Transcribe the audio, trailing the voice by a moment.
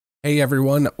Hey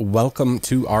everyone, welcome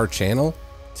to our channel.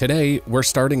 Today we're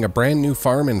starting a brand new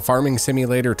farm in Farming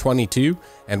Simulator 22,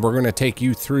 and we're going to take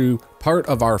you through part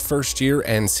of our first year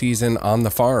and season on the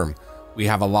farm. We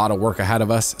have a lot of work ahead of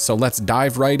us, so let's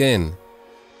dive right in.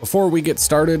 Before we get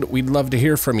started, we'd love to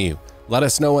hear from you. Let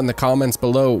us know in the comments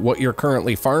below what you're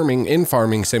currently farming in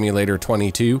Farming Simulator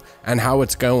 22 and how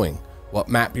it's going. What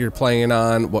map you're playing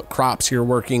on, what crops you're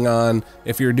working on,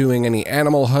 if you're doing any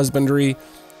animal husbandry.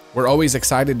 We're always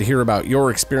excited to hear about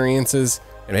your experiences,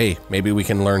 and hey, maybe we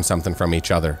can learn something from each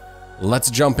other.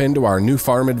 Let's jump into our new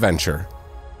farm adventure.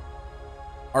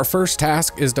 Our first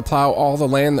task is to plow all the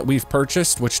land that we've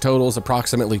purchased, which totals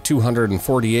approximately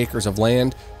 240 acres of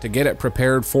land, to get it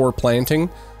prepared for planting.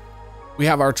 We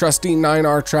have our trusty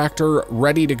 9R tractor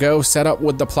ready to go, set up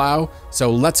with the plow,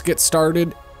 so let's get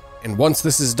started. And once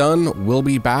this is done, we'll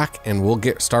be back and we'll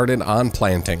get started on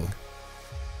planting.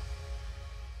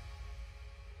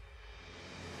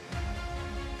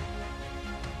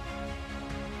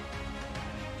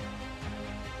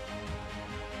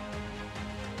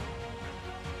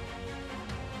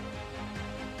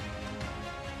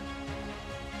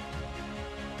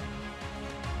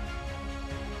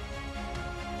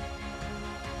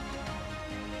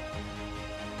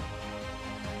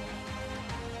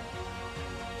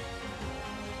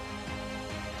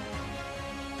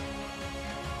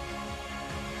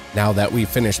 Now that we've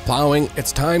finished plowing,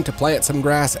 it's time to plant some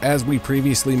grass. As we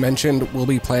previously mentioned, we'll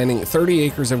be planting 30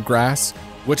 acres of grass,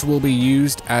 which will be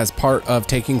used as part of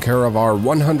taking care of our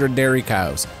 100 dairy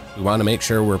cows. We want to make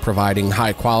sure we're providing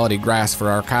high quality grass for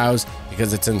our cows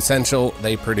because it's essential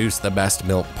they produce the best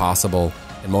milk possible.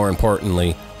 And more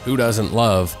importantly, who doesn't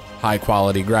love high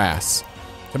quality grass?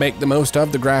 To make the most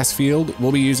of the grass field,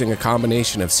 we'll be using a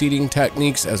combination of seeding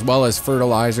techniques as well as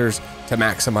fertilizers to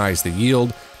maximize the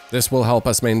yield. This will help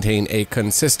us maintain a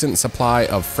consistent supply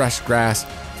of fresh grass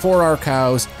for our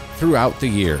cows throughout the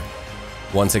year.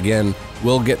 Once again,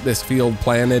 we'll get this field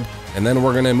planted, and then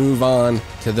we're going to move on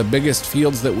to the biggest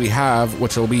fields that we have,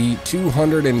 which will be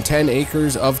 210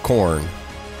 acres of corn.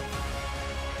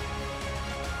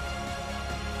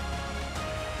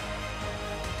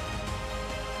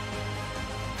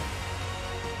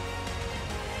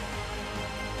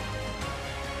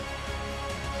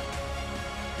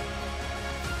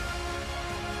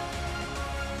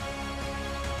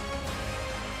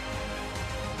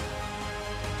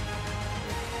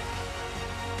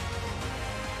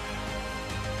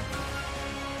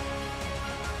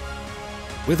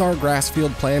 With our grass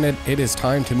field planted, it is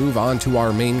time to move on to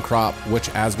our main crop, which,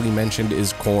 as we mentioned,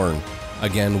 is corn.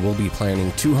 Again, we'll be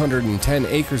planting 210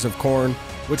 acres of corn,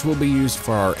 which will be used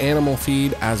for our animal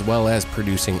feed as well as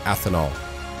producing ethanol.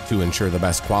 To ensure the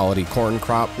best quality corn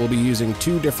crop, we'll be using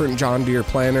two different John Deere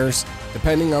planters,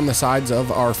 depending on the size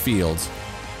of our fields.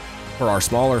 For our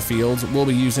smaller fields, we'll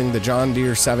be using the John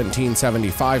Deere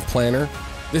 1775 planter.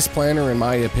 This planter, in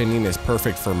my opinion, is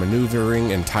perfect for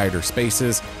maneuvering in tighter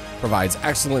spaces, provides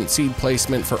excellent seed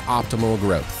placement for optimal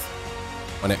growth.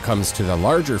 When it comes to the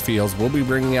larger fields, we'll be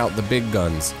bringing out the big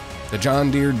guns, the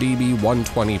John Deere DB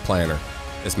 120 planter.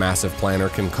 This massive planter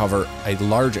can cover a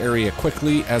large area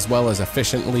quickly as well as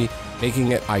efficiently,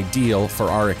 making it ideal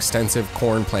for our extensive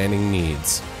corn planting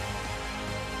needs.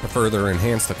 To further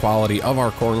enhance the quality of our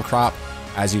corn crop,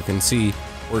 as you can see,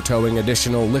 we're towing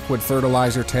additional liquid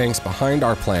fertilizer tanks behind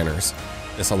our planters.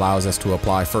 This allows us to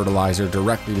apply fertilizer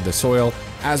directly to the soil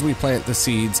as we plant the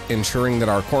seeds, ensuring that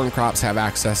our corn crops have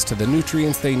access to the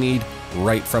nutrients they need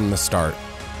right from the start.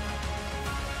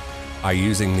 By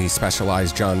using these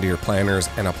specialized John Deere planters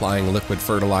and applying liquid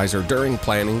fertilizer during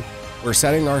planting, we're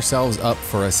setting ourselves up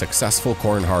for a successful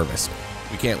corn harvest.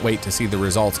 We can't wait to see the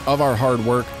results of our hard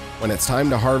work when it's time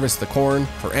to harvest the corn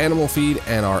for animal feed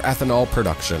and our ethanol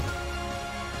production.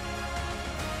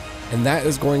 And that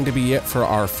is going to be it for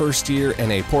our first year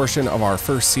and a portion of our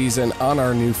first season on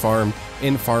our new farm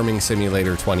in Farming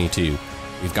Simulator 22.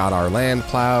 We've got our land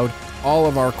plowed, all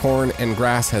of our corn and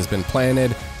grass has been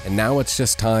planted, and now it's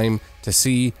just time to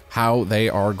see how they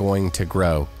are going to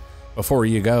grow. Before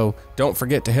you go, don't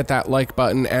forget to hit that like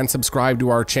button and subscribe to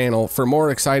our channel for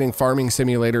more exciting Farming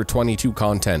Simulator 22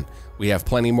 content. We have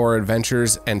plenty more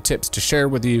adventures and tips to share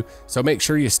with you, so make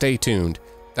sure you stay tuned.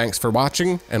 Thanks for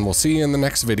watching, and we'll see you in the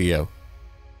next video.